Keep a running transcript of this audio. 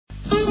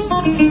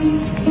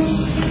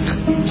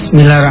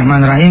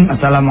Bismillahirrahmanirrahim.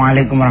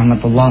 Assalamualaikum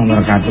warahmatullahi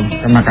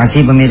wabarakatuh. Terima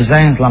kasih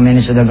pemirsa yang selama ini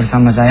sudah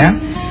bersama saya.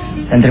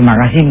 Dan terima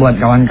kasih buat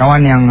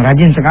kawan-kawan yang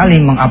rajin sekali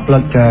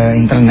mengupload ke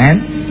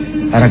internet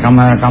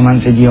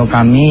rekaman-rekaman video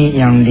kami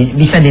yang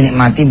bisa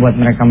dinikmati buat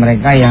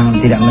mereka-mereka yang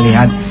tidak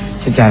melihat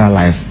secara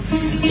live.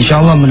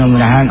 Insya Allah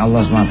mudah-mudahan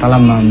Allah SWT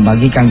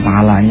membagikan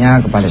pahalanya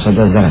kepada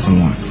saudara-saudara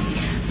semua.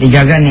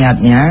 Dijaga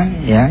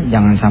niatnya ya,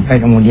 jangan sampai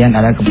kemudian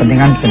ada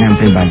kepentingan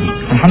pribadi.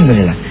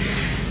 Alhamdulillah.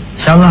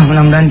 Insyaallah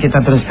mudah-mudahan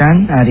kita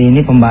teruskan hari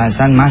ini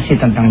pembahasan masih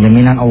tentang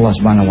jaminan Allah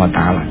Subhanahu wa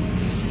taala.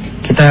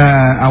 Kita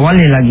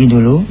awali lagi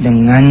dulu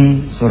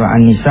dengan surah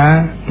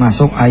An-Nisa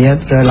masuk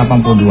ayat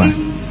ke-82.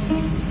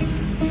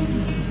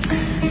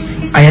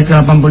 Ayat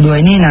ke-82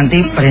 ini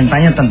nanti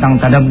perintahnya tentang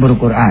tadabbur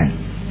Quran.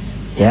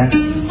 Ya.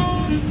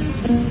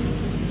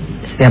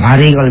 Setiap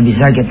hari kalau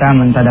bisa kita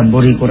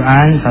mentadabburi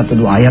Quran,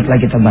 1-2 ayat lah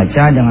kita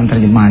baca dengan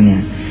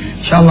terjemahannya.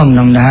 InsyaAllah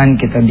mudah-mudahan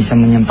kita bisa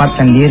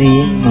menyempatkan diri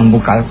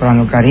membuka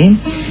Al-Quranul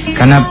Karim.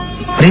 Karena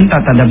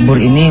perintah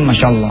tadabbur ini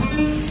Masya Allah,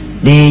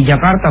 di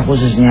Jakarta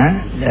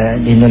khususnya,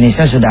 di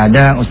Indonesia sudah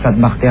ada Ustadz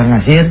Bakhtiar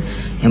Nasir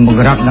yang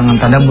bergerak dengan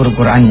tadabbur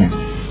Qurannya.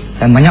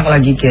 Dan banyak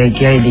lagi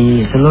kiai-kiai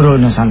di seluruh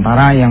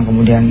Nusantara yang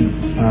kemudian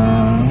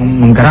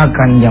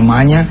menggerakkan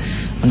jamaahnya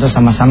untuk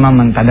sama-sama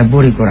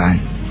mentadabburi Quran.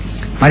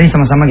 Mari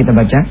sama-sama kita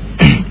baca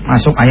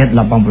masuk ayat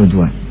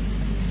 82.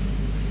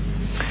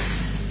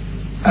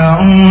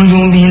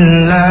 A'udzu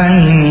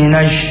billahi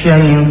minasy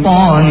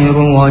syaithanir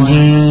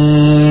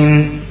rajim.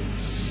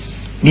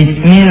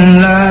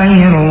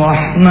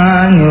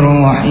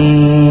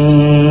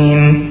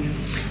 Bismillahirrahmanirrahim.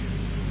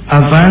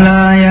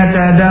 Afala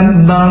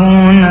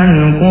yatadabbaruna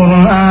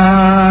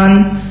al-Qur'an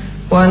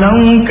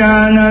walau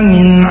kana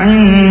min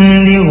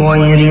 'indi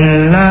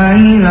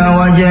ghairillahi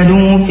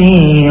lawajadu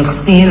fihi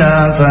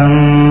ikhtilafan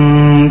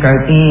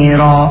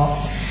katsira.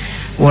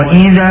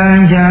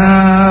 وَإِذَا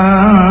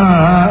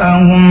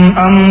جَاءَهُمْ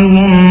أَمْرٌ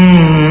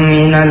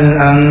مِّنَ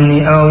الْأَمْنِ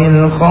أَوِ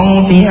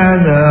الْخَوْفِ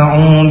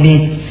أَذَاعُوا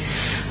بِهِ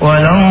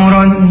وَلَوْ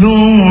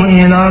رَدُّوهُ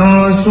إِلَى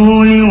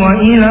الرَّسُولِ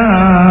وَإِلَى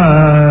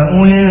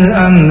أُولِي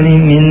الْأَمْرِ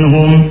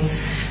مِنْهُمْ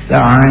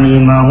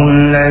لَعَلِمَهُ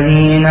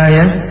الَّذِينَ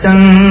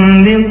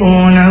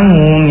يَسْتَنبِطُونَهُ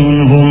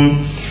مِنْهُمْ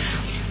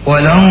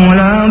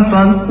وَلَوْلَا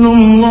فَضْلُ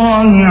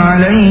اللَّهِ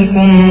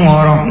عَلَيْكُمْ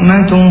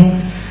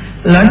وَرَحْمَتُهُ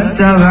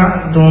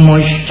لَاتَّبَعْتُمُ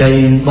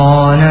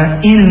الشَّيْطَانَ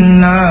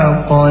إِلَّا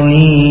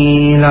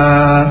قَلِيلًا.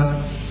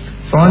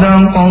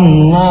 صَدَقَ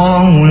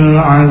اللَّهُ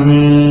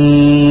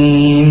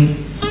الْعَظِيمُ.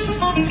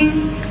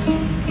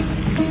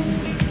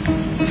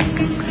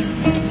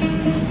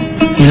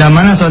 Bila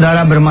mana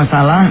saudara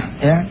bermasalah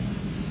ya,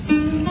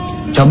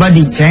 coba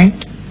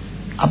dicek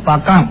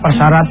apakah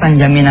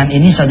persyaratan jaminan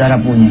ini saudara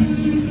punya.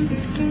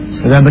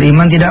 Saudara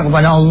beriman tidak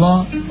kepada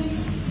Allah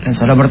dan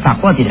saudara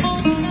bertakwa tidak?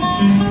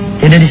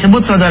 Tidak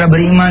disebut saudara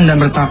beriman dan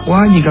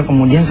bertakwa jika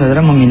kemudian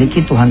saudara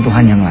memiliki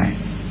Tuhan-Tuhan yang lain.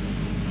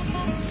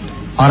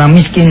 Orang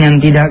miskin yang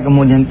tidak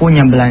kemudian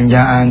punya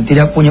belanjaan,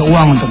 tidak punya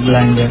uang untuk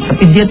belanja,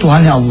 tapi dia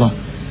Tuhannya Allah.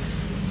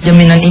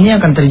 Jaminan ini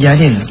akan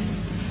terjadi,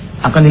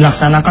 akan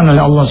dilaksanakan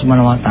oleh Allah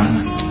Subhanahu wa taala.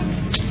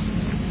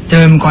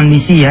 Dalam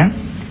kondisi ya,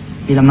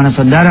 bila mana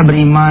saudara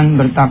beriman,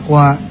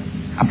 bertakwa,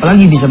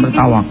 apalagi bisa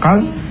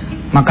bertawakal,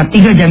 maka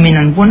 3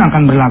 jaminan pun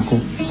akan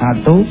berlaku.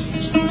 1,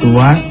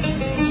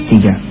 2,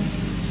 3.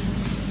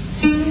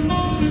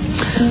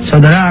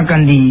 Saudara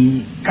akan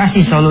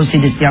dikasih solusi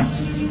di setiap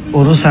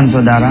urusan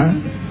saudara.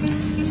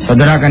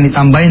 Saudara akan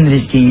ditambahin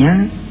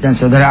rezekinya dan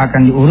saudara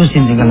akan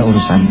diurusin segala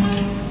urusan.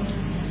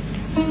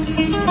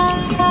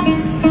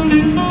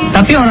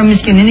 Tapi orang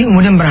miskin ini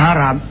kemudian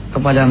berharap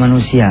kepada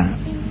manusia.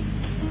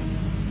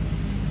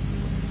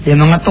 Dia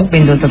mengetuk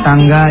pintu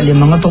tetangga, dia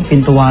mengetuk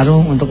pintu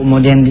warung untuk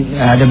kemudian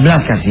ada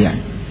belas kasihan.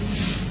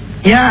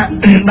 Ya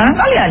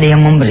barangkali ada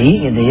yang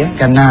memberi gitu ya,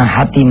 karena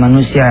hati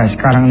manusia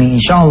sekarang ini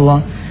insya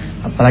Allah,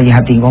 apalagi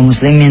hati kaum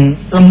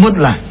muslimin, lembut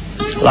lah.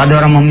 Kalau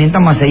ada orang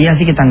meminta, masa iya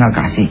sih kita nggak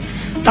kasih.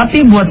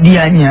 Tapi buat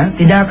dianya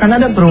tidak akan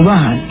ada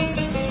perubahan.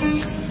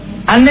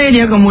 Andai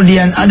dia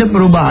kemudian ada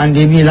perubahan,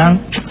 dia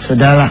bilang,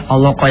 sudahlah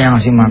Allah kok yang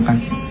ngasih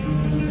makan.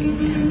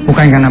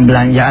 Bukan karena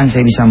belanjaan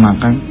saya bisa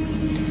makan,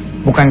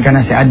 bukan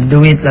karena saya ada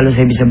duit lalu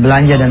saya bisa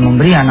belanja dan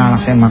memberi anak-anak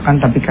saya makan,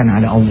 tapi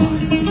karena ada Allah.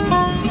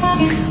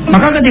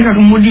 Maka ketika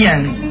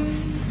kemudian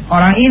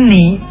orang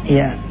ini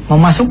ya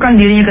memasukkan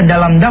dirinya ke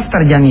dalam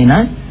daftar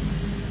jaminan,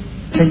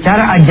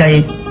 secara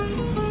ajaib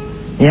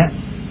ya,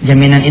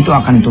 jaminan itu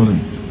akan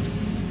turun.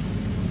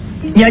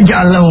 Ya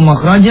ja'allahu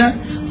makhraja,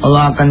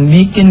 Allah akan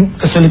bikin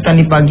kesulitan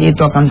di pagi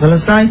itu akan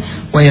selesai.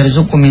 Wa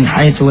yarzuqu min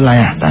haitsu la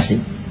yahtasib.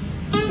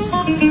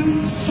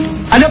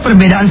 Ada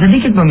perbedaan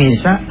sedikit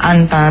pemirsa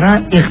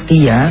antara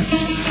ikhtiar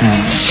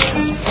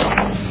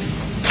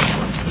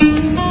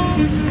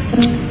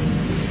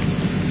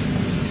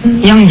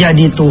yang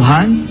jadi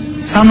Tuhan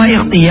sama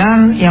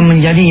ikhtiar yang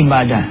menjadi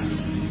ibadah.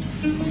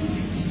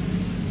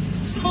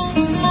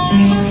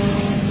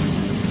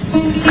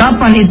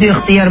 Kapan itu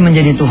ikhtiar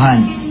menjadi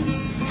Tuhan?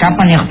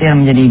 Kapan ikhtiar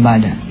menjadi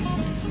ibadah?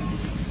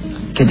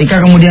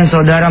 Ketika kemudian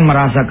saudara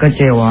merasa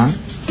kecewa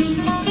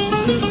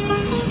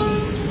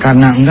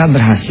karena enggak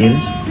berhasil,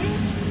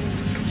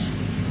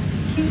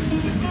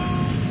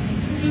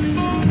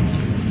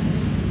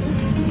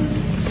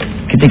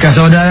 ketika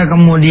saudara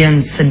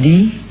kemudian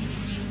sedih,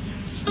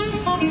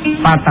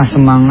 patah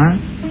semangat,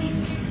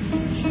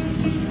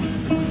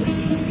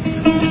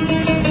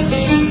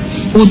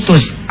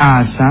 putus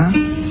asa,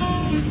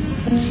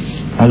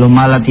 lalu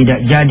malah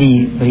tidak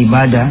jadi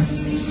beribadah,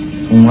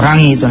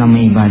 mengurangi itu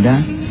namanya ibadah,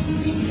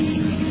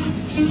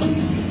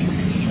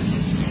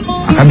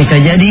 maka bisa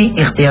jadi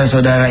ikhtiar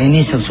saudara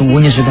ini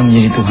sesungguhnya sudah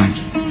menjadi Tuhan.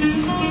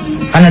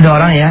 Kan ada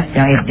orang ya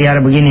yang ikhtiar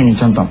begini nih,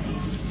 contoh.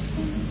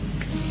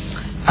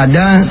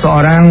 Ada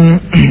seorang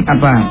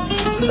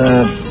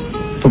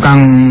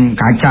tukang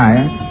kaca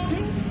ya,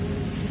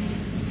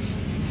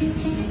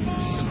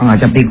 tukang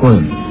kaca pikul,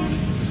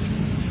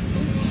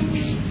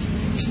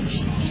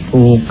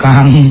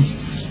 tukang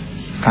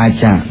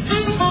kaca.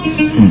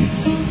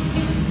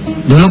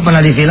 Dulu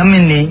pernah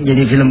difilmin nih,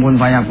 jadi film Kun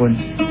Fayakun.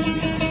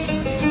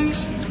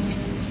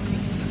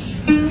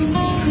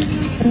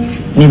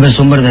 Ini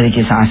bersumber dari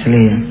kisah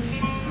asli ya.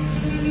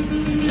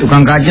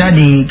 Tukang kaca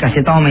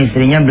dikasih tahu sama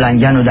istrinya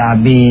belanjaan udah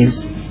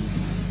habis,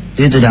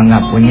 duit udah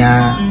nggak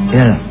punya,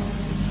 ya loh.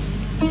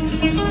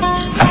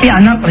 Tapi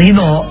anak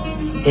ridho,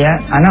 ya,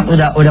 anak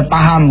udah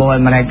paham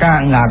bahwa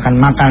mereka nggak akan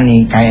makan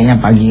nih kayaknya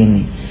pagi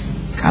ini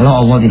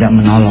kalau Allah tidak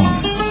menolong.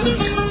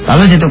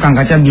 Lalu si tukang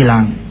kaca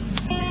bilang,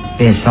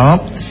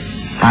 besok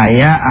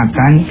saya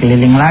akan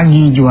keliling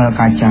lagi jual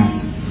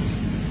kaca.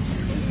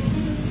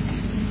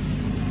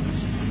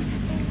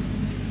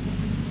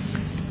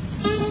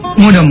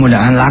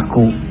 Mudah-mudahan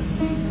laku.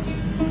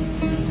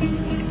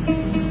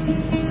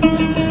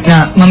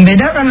 Nah,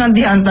 membedakan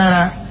nanti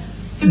antara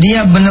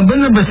dia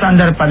benar-benar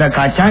bersandar pada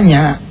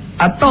kacanya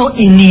atau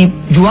ini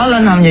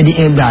jualan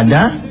menjadi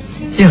ibadah,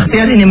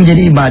 ikhtiar ini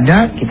menjadi ibadah,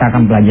 kita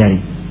akan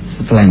pelajari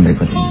setelah yang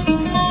berikut ini.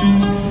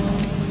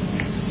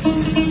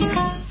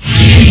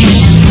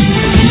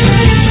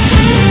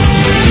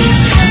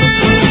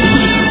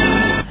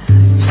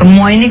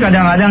 Semua ini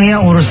kadang-kadang ya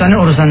urusannya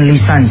urusan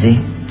lisan sih,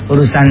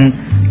 urusan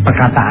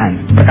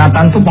perkataan.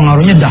 Perkataan tuh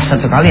pengaruhnya dahsyat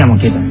sekali sama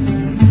kita.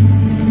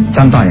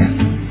 Contohnya,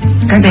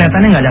 kan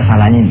kelihatannya nggak ada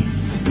salahnya nih.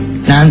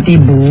 Nanti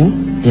bu,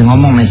 dia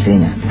ngomong sama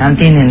istrinya.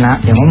 Nanti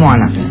nenek, dia ngomong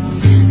anaknya.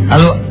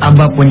 Lalu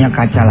abah punya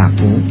kaca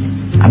laku,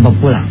 abah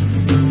pulang.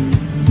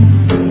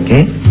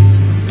 Oke?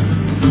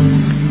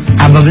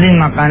 Abah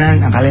beliin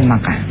makanan, kalian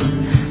makan.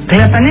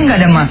 Kelihatannya nggak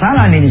ada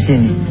masalah nih di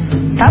sini.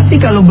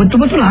 Tapi kalau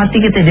betul-betul hati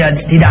kita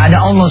tidak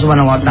ada Allah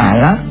Subhanahu Wa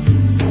Taala,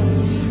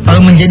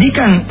 kalau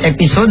menjadikan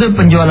episode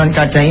penjualan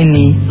kaca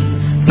ini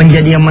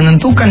menjadi yang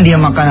menentukan dia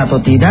makan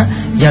atau tidak,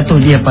 jatuh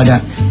dia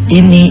pada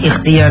ini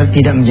ikhtiar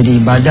tidak menjadi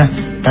ibadah,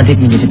 tapi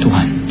menjadi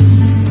Tuhan.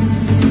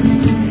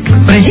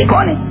 Beresiko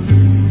nih.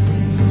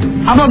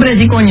 Apa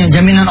beresikonya?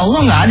 Jaminan Allah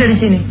nggak ada di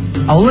sini.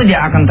 Allah dia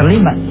akan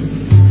terlibat.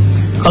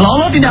 Kalau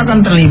Allah tidak akan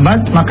terlibat,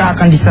 maka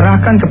akan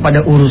diserahkan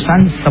kepada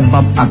urusan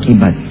sebab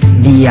akibat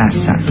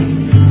biasa.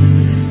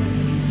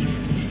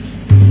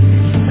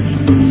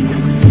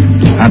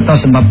 Atau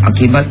sebab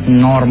akibat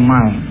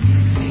normal.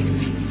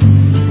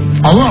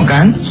 Allah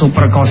kan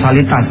super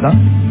kausalitas toh.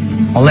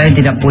 Allah yang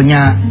tidak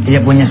punya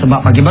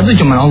sebab akibat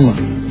itu cuma Allah.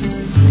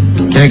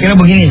 Kira-kira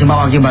begini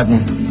sebab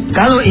akibatnya.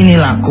 Kalau ini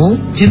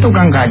laku, si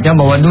tukang kaca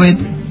bawa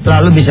duit,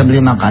 lalu bisa beli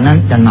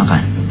makanan dan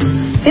makan.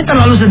 Ini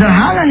terlalu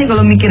sederhana nih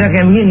kalau mikirnya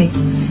kayak begini.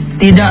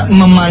 Tidak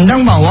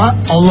memandang bahwa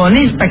Allah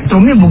ini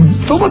spektrumnya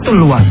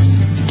betul-betul luas.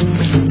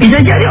 Bisa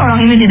jadi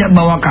orang ini tidak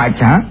bawa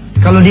kaca,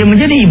 kalau dia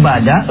menjadi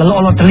ibadah, lalu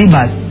Allah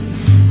terlibat.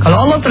 Kalau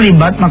Allah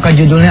terlibat, maka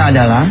judulnya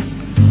adalah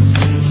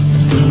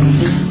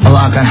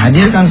Allah akan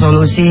hadirkan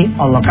solusi,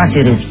 Allah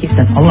kasih rezeki,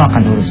 dan Allah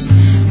akan urus.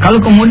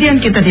 Kalau kemudian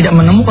kita tidak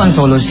menemukan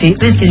solusi,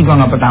 rezeki juga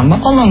nggak bertambah,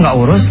 Allah nggak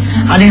urus,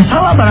 ada yang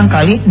salah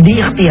barangkali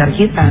di ikhtiar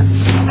kita.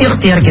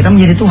 Ikhtiar kita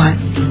menjadi Tuhan.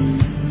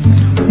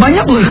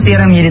 Banyak loh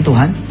ikhtiar yang menjadi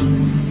Tuhan.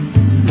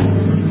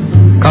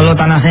 Kalau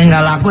tanah saya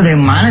nggak laku, dari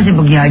mana sih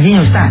pergi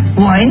hajinya Ustaz?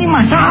 Wah ini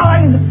masalah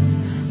gitu.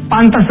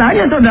 Pantas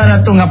saja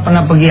saudara tuh nggak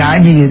pernah pergi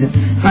haji gitu,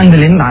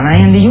 ngandelin tanah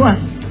yang dijual.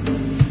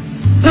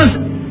 Terus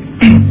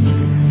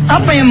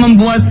apa yang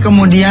membuat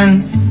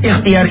kemudian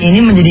ikhtiar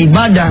ini menjadi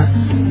ibadah?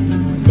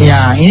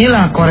 Ya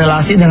inilah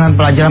korelasi dengan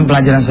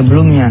pelajaran-pelajaran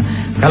sebelumnya.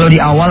 Kalau di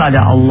awal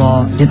ada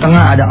Allah, di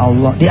tengah ada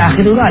Allah, di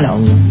akhir juga ada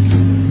Allah.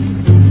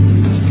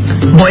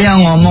 Boya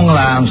ngomong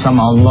lah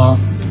sama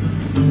Allah,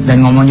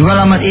 dan ngomong juga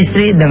lah mas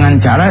istri dengan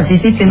cara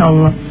sisipin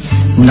Allah.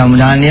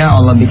 Mudah-mudahan ya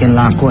Allah bikin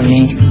laku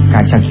nih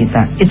kaca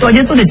kita. Itu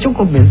aja tuh udah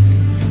cukup ya.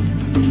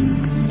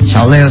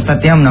 Insyaallah ya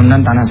Ustaz ya,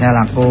 mudah-mudahan tanah saya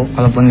laku.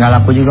 Kalaupun gak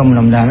laku juga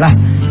mudah-mudahan lah.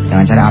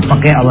 Dengan cara apa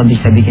kayak Allah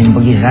bisa bikin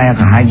pergi saya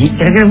ke haji.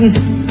 Kira-kira begitu.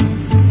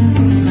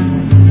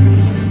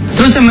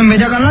 Terus yang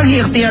membedakan lagi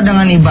ikhtiar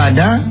dengan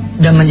ibadah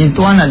dan menjadi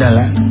Tuhan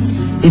adalah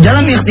di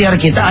dalam ikhtiar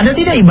kita ada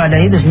tidak ibadah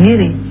itu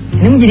sendiri.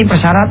 Ini menjadi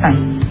persyaratan.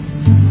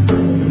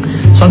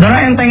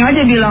 Saudara enteng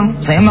aja bilang,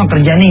 saya mau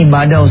kerja nih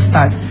ibadah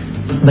Ustaz.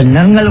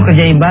 Bener gak lu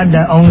kerja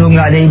ibadah? Oh lu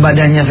gak ada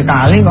ibadahnya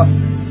sekali kok.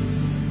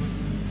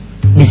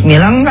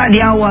 Bismillah enggak di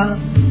awal.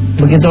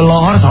 Begitu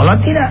lohor sholat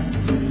tidak.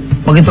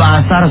 Begitu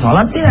asar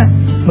sholat tidak,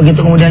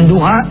 begitu kemudian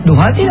duha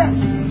tidak.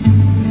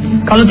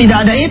 Kalau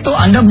tidak ada itu,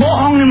 Anda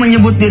bohong nih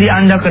menyebut diri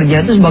Anda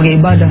kerja itu sebagai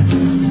ibadah.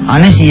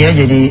 Aneh sih ya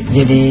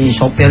jadi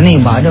sopir nih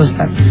ibadah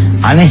Ustaz.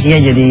 Aneh sih ya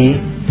jadi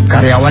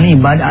karyawan nih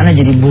ibadah. Aneh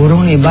jadi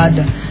buruh nih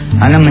ibadah.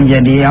 Aneh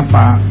menjadi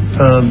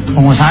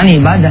pengusaha nih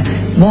ibadah.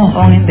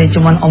 Bohong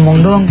itu cuman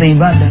omong doang itu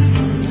ibadah.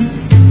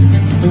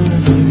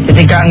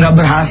 Ketika nggak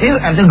berhasil,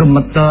 itu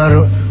gemeter,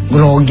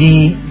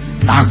 grogi,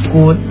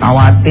 takut,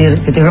 khawatir.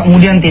 Ketika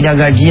kemudian tidak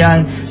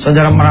gajian,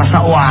 saudara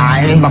merasa wah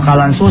ini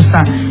bakalan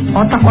susah.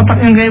 Otak-otak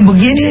yang kayak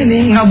begini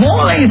nih nggak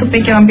boleh itu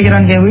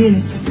pikiran-pikiran kayak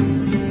begini.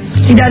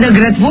 Tidak ada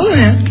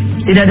gratefulnya,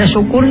 tidak ada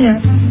syukurnya.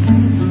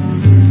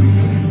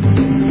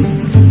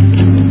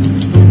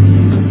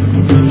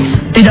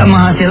 Tidak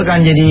menghasilkan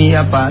jadi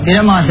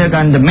tidak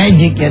menghasilkan the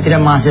magic ya,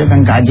 tidak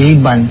menghasilkan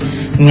keajaiban,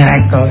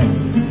 miracle.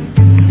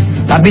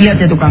 Tapi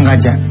lihat si tukang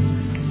kaca.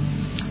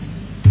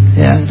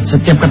 Ya,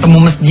 setiap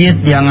ketemu masjid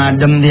dia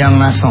ngadem, dia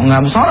ngaso,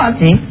 nggak sholat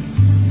sih,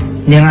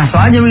 dia ngaso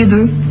aja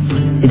begitu.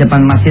 Di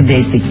depan masjid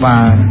dia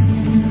istighfar,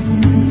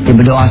 dia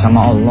berdoa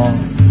sama Allah.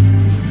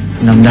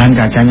 Mudah-mudahan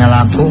kacanya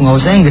laku, nggak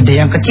usah yang gede,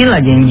 yang kecil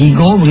aja, yang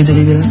jigo begitu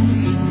dia bilang.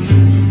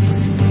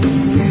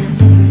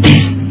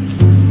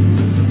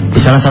 Di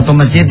salah satu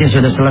masjid dia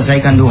sudah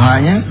selesaikan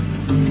duhanya.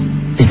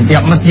 Di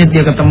setiap masjid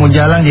dia ketemu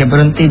jalan, dia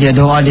berhenti, dia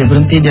doa, dia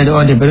berhenti, dia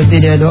doa, dia berhenti,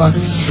 dia doa.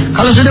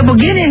 Kalau sudah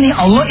begini nih,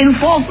 Allah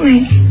involve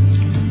nih.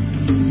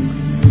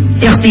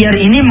 Ikhtiar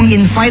ini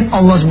menginvite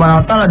Allah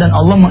Subhanahu Wa Taala dan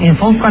Allah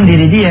menginvolvekan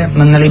diri dia,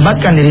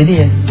 mengelibatkan diri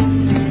dia.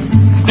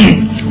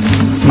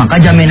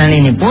 Maka jaminan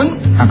ini pun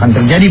akan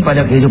terjadi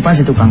pada kehidupan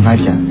si tukang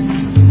kaca.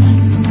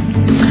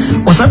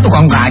 Ustaz,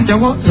 tukang kaca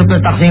kok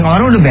supir taksi yang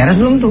orang udah beres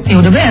belum tuh?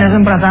 Udah beres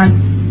kan perasaan.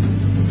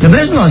 Udah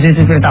beres belum si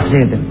supir taksi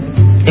itu?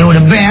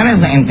 Udah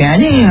beres, nah ente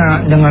aja ya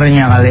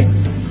dengernya kali.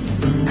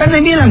 Kan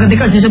saya bilang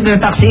ketika si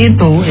supir taksi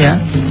itu ya,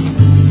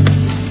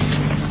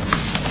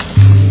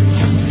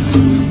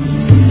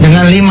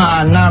 dengan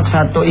 5 anak,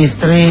 1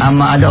 istri,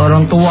 sama ada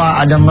orang tua,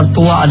 ada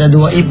mertua, ada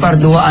 2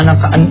 ipar, 2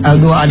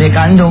 adik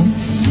kandung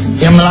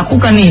yang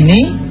melakukan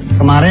ini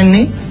kemarin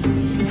nih,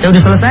 saya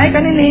udah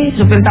selesaikan ini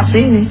supir taksi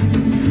ini,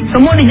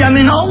 semua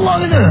dijamin Allah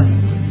gitu.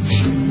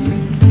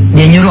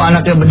 Dia nyuruh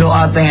anaknya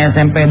berdoa, teng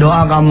SMP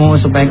doa kamu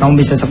supaya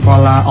kamu bisa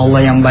sekolah, Allah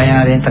yang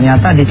bayarin.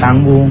 Ternyata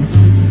ditanggung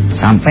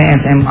sampai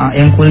SMA,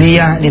 yang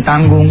kuliah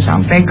ditanggung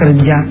sampai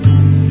kerja.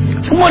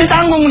 Semua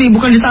ditanggung nih,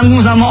 bukan ditanggung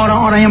sama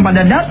orang-orang yang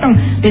pada datang,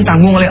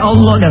 ditanggung oleh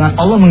Allah dengan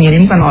Allah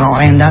mengirimkan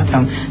orang-orang yang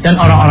datang. Dan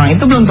orang-orang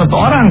itu belum tentu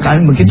orang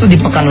kan. Begitu di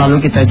pekan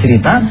lalu kita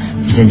cerita,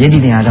 bisa jadi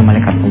nih ada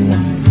malaikat Allah.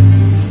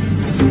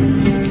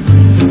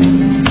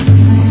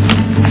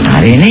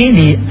 Hari ini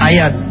di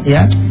ayat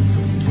ya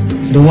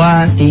 2,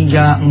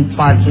 3, 4,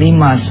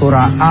 5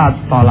 surah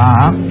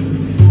At-Tolak.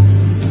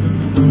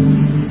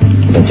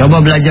 Kita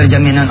coba belajar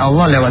jaminan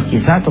Allah lewat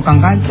kisah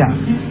tukang kaca.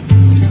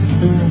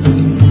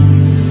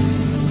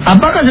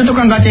 Apakah si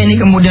tukang kaca ini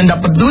kemudian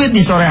dapat duit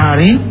di sore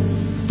hari,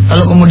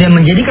 lalu kemudian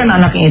menjadikan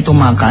anaknya itu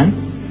makan,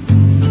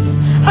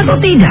 atau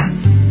tidak?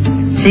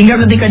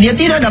 Sehingga ketika dia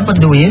tidak dapat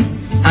duit,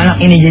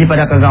 anak ini jadi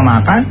pada kagak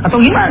makan, atau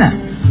gimana?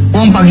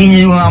 Uang paginya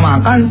juga gak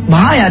makan,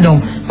 bahaya dong.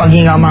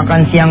 Pagi gak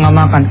makan, siang gak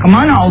makan.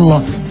 Kemana Allah?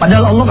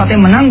 Padahal Allah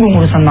katanya menanggung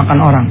urusan makan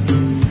orang.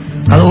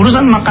 Kalau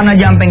urusan makan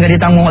aja sampai gak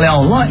ditanggung oleh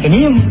Allah,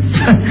 ini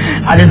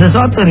ada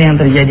sesuatu nih yang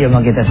terjadi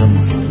sama kita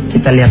semua.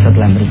 Kita lihat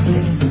setelah berikut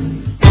ini.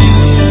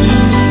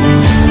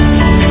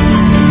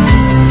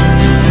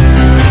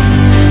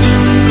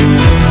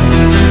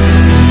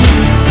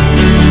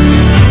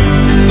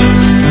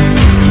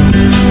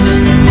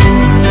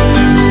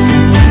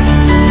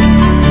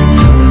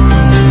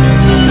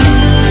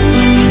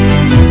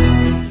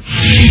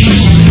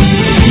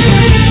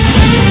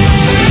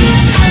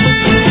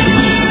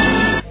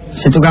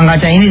 Si tukang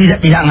kaca ini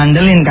tidak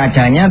ngandelin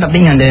kacanya,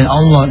 tapi ngandelin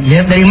Allah.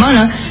 Lihat dari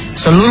mana?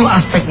 Seluruh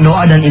aspek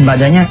doa dan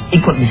ibadahnya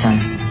ikut di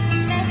sana.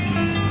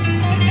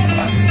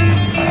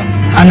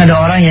 Ada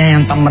orang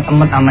yang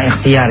temet-temet sama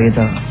ikhtiar gitu.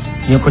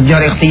 Dia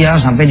kejar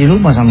ikhtiar sampai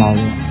dilupa sama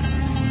Allah.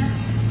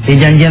 Dia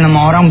janjian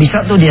sama orang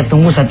bisa tuh dia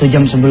tunggu 1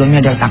 jam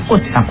sebelumnya, dia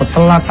takut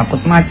telat, takut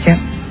macet.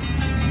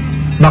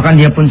 Bahkan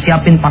dia pun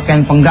siapin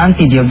pakaian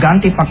pengganti, dia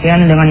ganti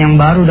pakaian dengan yang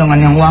baru,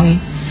 dengan yang wangi.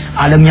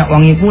 Ada minyak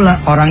wangi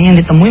pula. Orangnya yang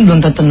ditemuin belum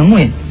tentu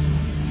nemuin.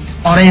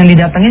 Orang yang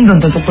didatengin belum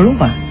tentu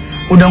pelupa.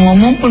 Udah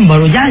ngomong pun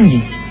baru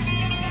janji.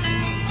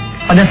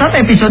 Pada saat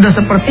episode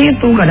seperti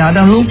itu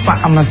kadang-kadang lupa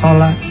sama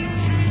sholat.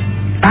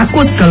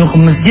 Takut kalau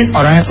ke masjid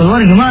orangnya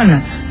keluar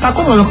gimana.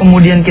 Takut kalau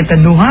kemudian kita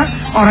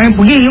duha orangnya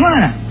pergi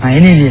gimana. Nah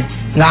ini dia.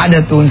 Gak ada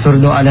tuh unsur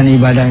doa dan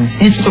ibadahnya.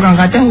 Ini tukang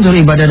kaca unsur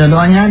ibadah dan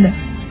doanya ada.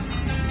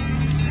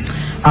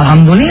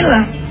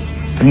 Alhamdulillah.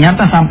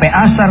 Ternyata sampai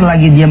asar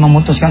lagi dia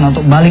memutuskan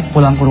untuk balik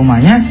pulang ke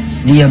rumahnya.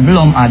 Dia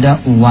belum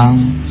ada uang.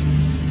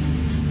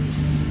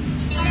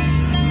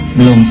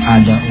 Belum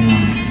ada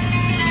uang.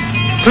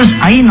 Terus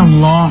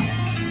Ainallah,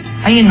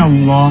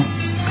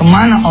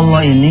 kemana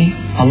Allah ini?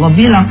 Allah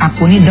bilang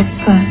aku ini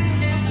dekat.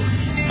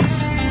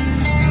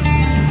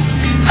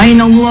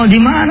 Ainallah, di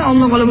mana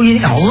Allah kalau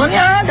begini? Allah ini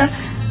ada.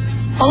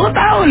 Allah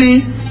tahu nih.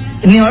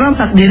 Ini orang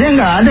takdirnya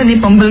nggak ada nih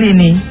pembeli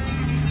nih.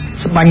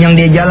 Sepanjang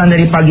dia jalan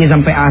dari pagi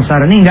sampai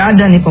asar nih nggak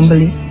ada nih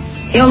pembeli.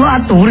 Ya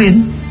Allah aturin.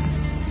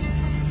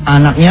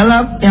 Anaknya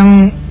lah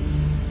yang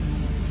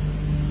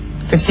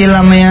kecil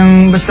sama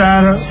yang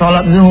besar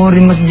sholat zuhur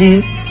di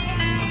masjid.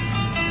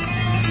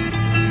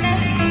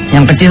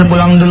 Yang kecil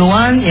pulang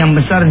duluan, yang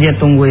besar dia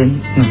tungguin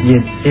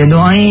masjid. Dia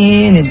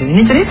doain itu.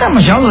 Ini cerita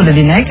Masya Allah udah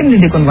dinaikin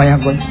di Kun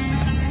Fayakun.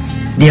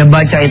 Dia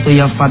baca itu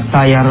ya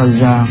Fattah ya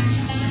Razak.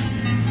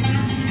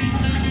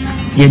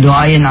 Dia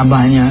doain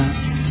abahnya.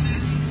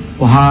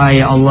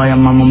 Wahai Allah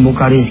yang maha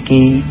membuka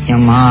rizki,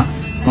 yang maha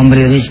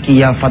memberi rizki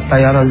ya Fattah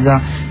ya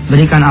Razak.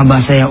 Berikan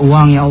abah saya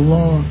uang ya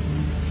Allah.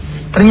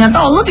 Ternyata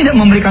Allah tidak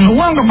memberikan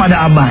uang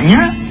kepada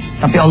abahnya,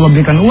 tapi Allah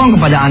berikan uang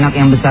kepada anak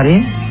yang besar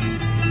ini.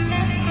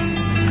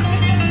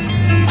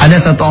 Ada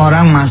satu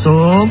orang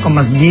masuk ke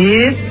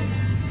masjid,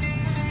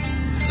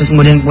 terus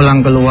kemudian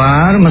pulang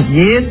keluar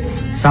masjid,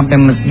 sampai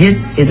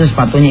masjid itu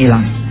sepatunya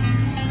hilang.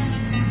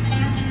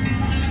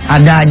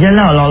 Ada aja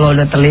lah kalau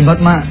udah terlibat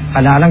mah,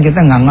 kadang-kadang kita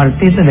nggak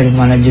ngerti itu dari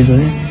mana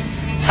judulnya.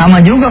 Sama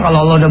juga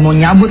kalau Allah udah mau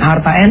nyabut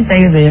harta ente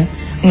gitu ya,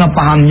 nggak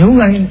paham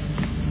juga gitu.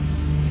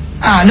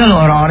 Ada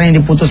loh orang-orang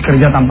yang diputus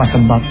kerja tanpa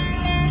sebab,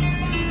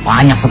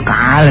 banyak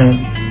sekali.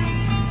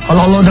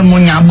 Kalau Allah udah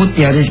mau nyabut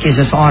ya rezeki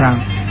seseorang.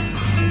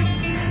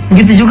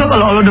 Begitu juga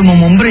kalau Allah udah mau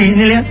memberi.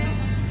 Ini lihat,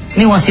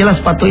 ini wasilah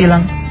sepatu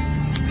hilang.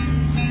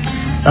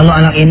 Lalu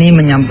anak ini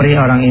menyamperi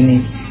orang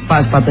ini,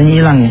 Pak sepatunya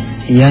hilang ya?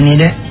 Iya nih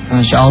dek,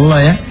 Masya Allah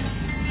ya.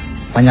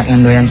 Banyak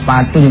yang doyan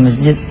sepatu di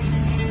masjid.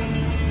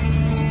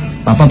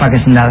 Bapak pakai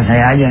sendal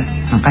saya aja.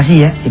 Makasih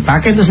ya,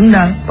 dipakai tuh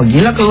sendal.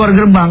 Pergilah keluar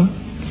gerbang.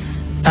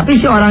 Tapi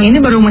si orang ini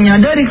baru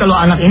menyadari kalau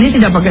anak ini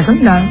tidak pakai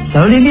sendal.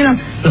 Lalu dia bilang,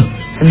 loh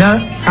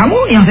sendal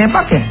kamu yang saya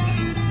pakai?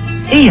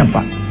 Iya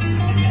Pak.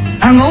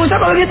 Nggak usah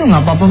kalau gitu,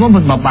 nggak apa-apa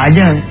buat bapak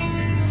aja.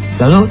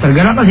 Lalu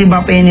tergerak si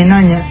bapak ini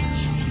nanya,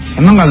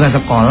 emang kagak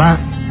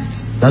sekolah?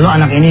 Lalu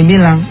anak ini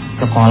bilang,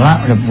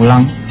 sekolah udah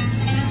pulang.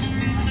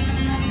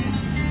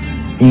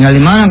 Tinggal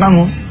di mana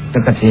kamu?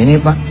 Dekat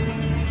sini Pak.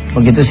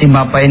 Begitu si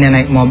bapak ini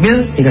naik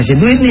mobil, dikasih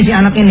duit nih si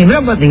anak ini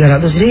berapa?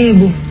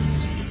 300.000.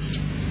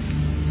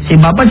 Si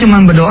bapak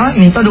cuma berdoa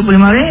minta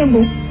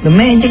 25.000. The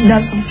magic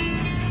datang,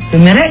 the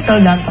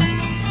miracle datang.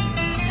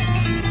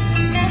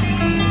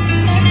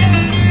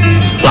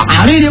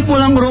 Hari dia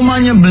pulang ke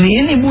rumahnya,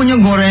 beliin ibunya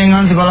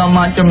gorengan segala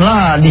macam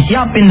lah,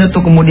 disiapin dah tuh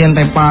kemudian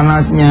teh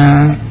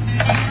panasnya.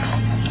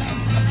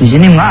 Di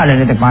sini nggak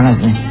ada teh panas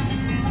nih.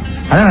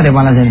 Ada nggak teh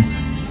panas ini?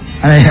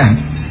 Ada ya.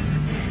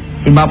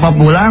 Si bapak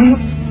pulang,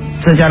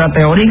 secara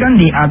teori kan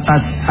di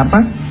atas apa?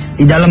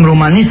 Di dalam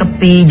rumah ini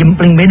sepi,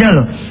 jempling, beda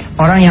loh.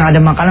 Orang yang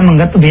ada makanan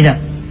menggak tuh beda,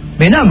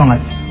 beda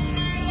banget.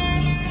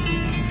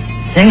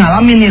 Saya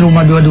ngalamin nih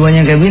rumah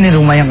dua-duanya kayak gini,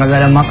 rumah yang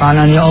kagak ada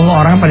makanan, ya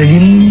Allah orang pada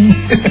diem.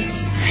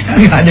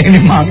 Nggak ada yang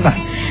dimakan,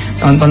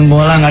 nonton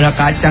bola nggak ada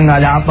kacang,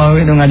 nggak ada apa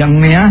gitu, nggak ada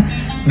mie ya.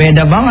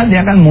 Beda banget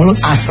ya kan, mulut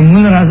asem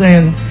bener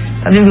rasanya.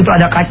 Tapi begitu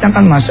ada kacang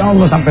kan Masya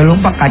Allah sampai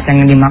lupa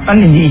kacang yang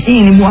dimakan yang diisi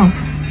ini buang.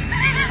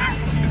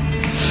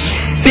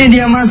 Tapi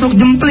dia masuk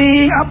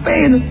jempling apa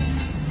itu,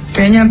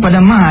 kayaknya pada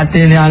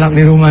mati nih anak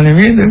di rumahnya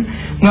gitu.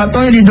 Nggak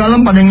tahu ya di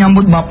dalam pada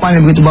nyambut bapaknya,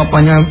 begitu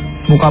bapaknya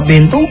buka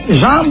pintu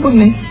disambut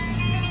nih.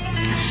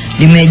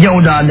 Di meja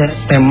udah ada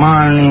teh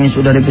manis,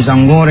 sudah ada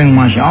pisang goreng,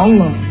 Masya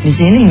Allah. Di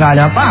sini nggak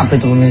ada apa-apa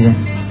itu pemirsa.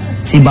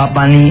 Si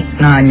bapak nih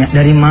nanya,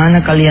 dari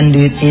mana kalian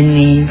duit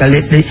ini?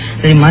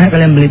 Dari mana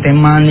kalian beli teh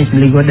manis,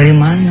 beli gua dari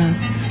mana?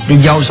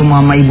 Dijawab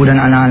semua sama ibu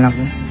dan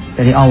anak-anaknya.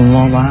 Dari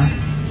Allah Pak.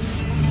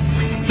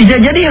 Bisa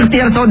jadi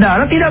ikhtiar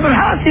saudara tidak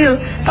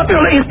berhasil, tapi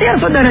kalau ikhtiar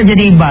saudara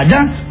jadi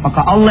ibadah,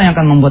 maka Allah yang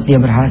akan membuat dia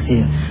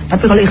berhasil.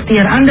 Tapi kalau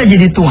ikhtiar Anda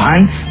jadi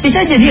Tuhan,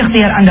 bisa jadi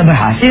ikhtiar Anda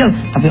berhasil,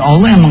 tapi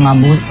Allah yang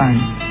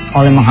mengabulkan.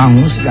 Oleh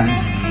menghanguskan.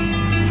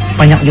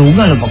 Banyak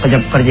juga loh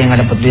pekerja-pekerja yang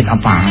gak dapat duit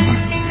apa-apa.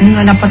 Ini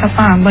gak dapat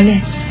apa-apa nih.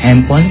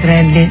 Handphone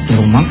kredit,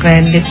 rumah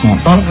kredit,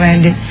 motor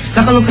kredit.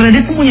 Nah kalau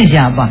kredit itu punya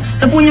siapa?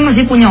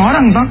 Masih punya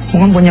orang toh,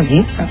 bukan punya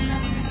kita.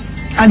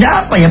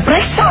 Ada apa ya?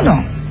 Periksa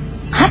dong.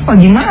 Apa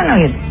gimana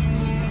gitu?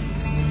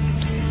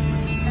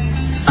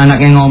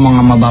 Anaknya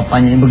ngomong sama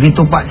bapaknya,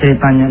 begitu Pak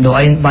ceritanya,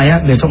 doain Pak ya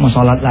besok mau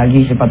sholat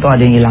lagi, siapa tahu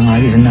ada yang hilang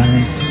lagi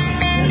sendalnya.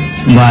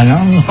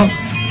 Banyak.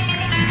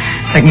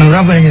 Segmen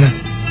berapa nih kita?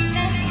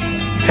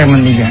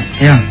 Segmen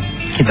 3. Ya,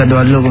 kita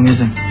doa dulu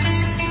pemirsa.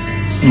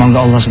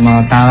 Semoga Allah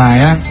SWT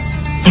ya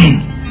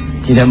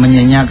tidak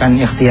menyia-nyiakan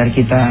ikhtiar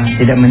kita,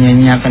 tidak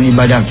menyia-nyiakan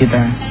ibadah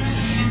kita.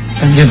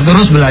 Dan kita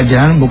terus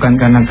belajar, bukan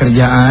karena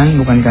kerjaan,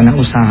 bukan karena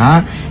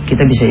usaha,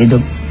 kita bisa hidup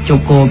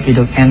cukup,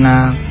 hidup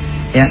enak,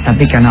 ya,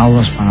 tapi karena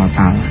Allah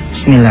SWT.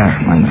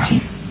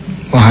 Bismillahirrahmanirrahim.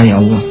 Wahai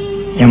Allah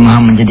yang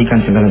maha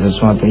menjadikan segala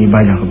sesuatu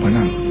ibadah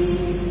kepadamu,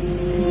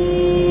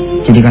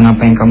 jadikan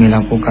apa yang kami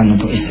lakukan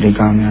untuk istri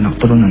kami, anak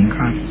turunan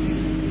kami.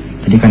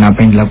 Jadikan apa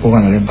yang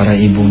dilakukan oleh para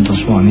ibu untuk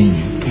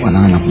suaminya, untuk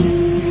anak-anaknya.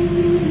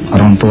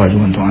 Orang tua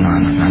juga untuk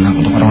anak-anak, anak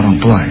untuk orang-orang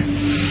tua.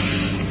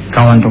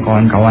 Kawan untuk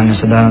kawan-kawannya,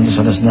 saudara untuk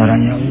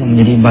saudara-saudaranya. Allah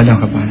menjadi ibadah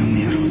kepadamu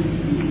ya Allah.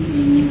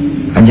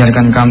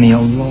 Ajarkan kami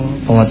ya Allah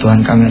bahwa Tuhan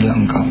kami adalah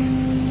Engkau.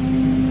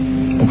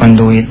 bukan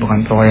duit,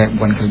 bukan proyek,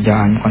 bukan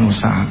kerjaan, bukan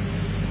usaha,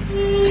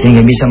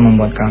 sehingga bisa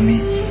membuat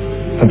kami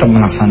tetap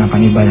melaksanakan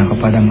ibadah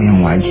kepadamu yang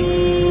wajib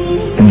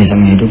dan bisa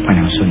menghidupkan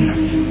yang sunnah.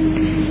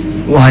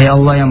 Wahai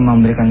Allah yang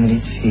memberikan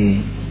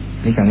rezeki,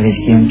 berikan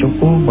rezeki yang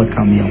cukup buat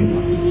kami ya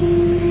Allah.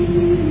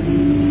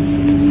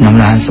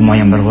 Mudah-mudahan semua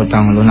yang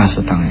berhutang lunas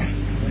hutangnya.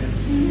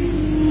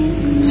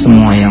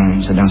 Semua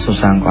yang sedang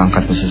susah Engkau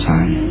angkat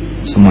kesusahan.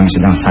 Semua yang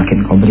sedang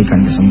sakit Engkau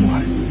berikan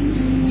kesembuhan.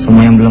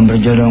 Semua yang belum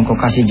berjodoh Engkau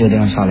kasih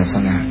jodoh yang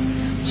saleh-saleh.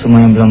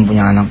 Semua yang belum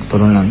punya anak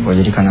keturunan Engkau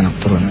jadikan anak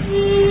keturunan.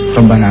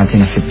 Rabbana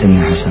atina fid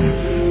dunya hasanah,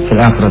 fil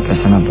akhirati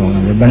hasanah wa qina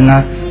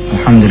adzabannar.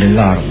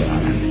 Alhamdulillah rabbil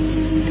alamin.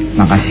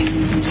 Makasih.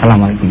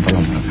 Assalamualaikum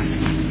warahmatullahi wabarakatuh.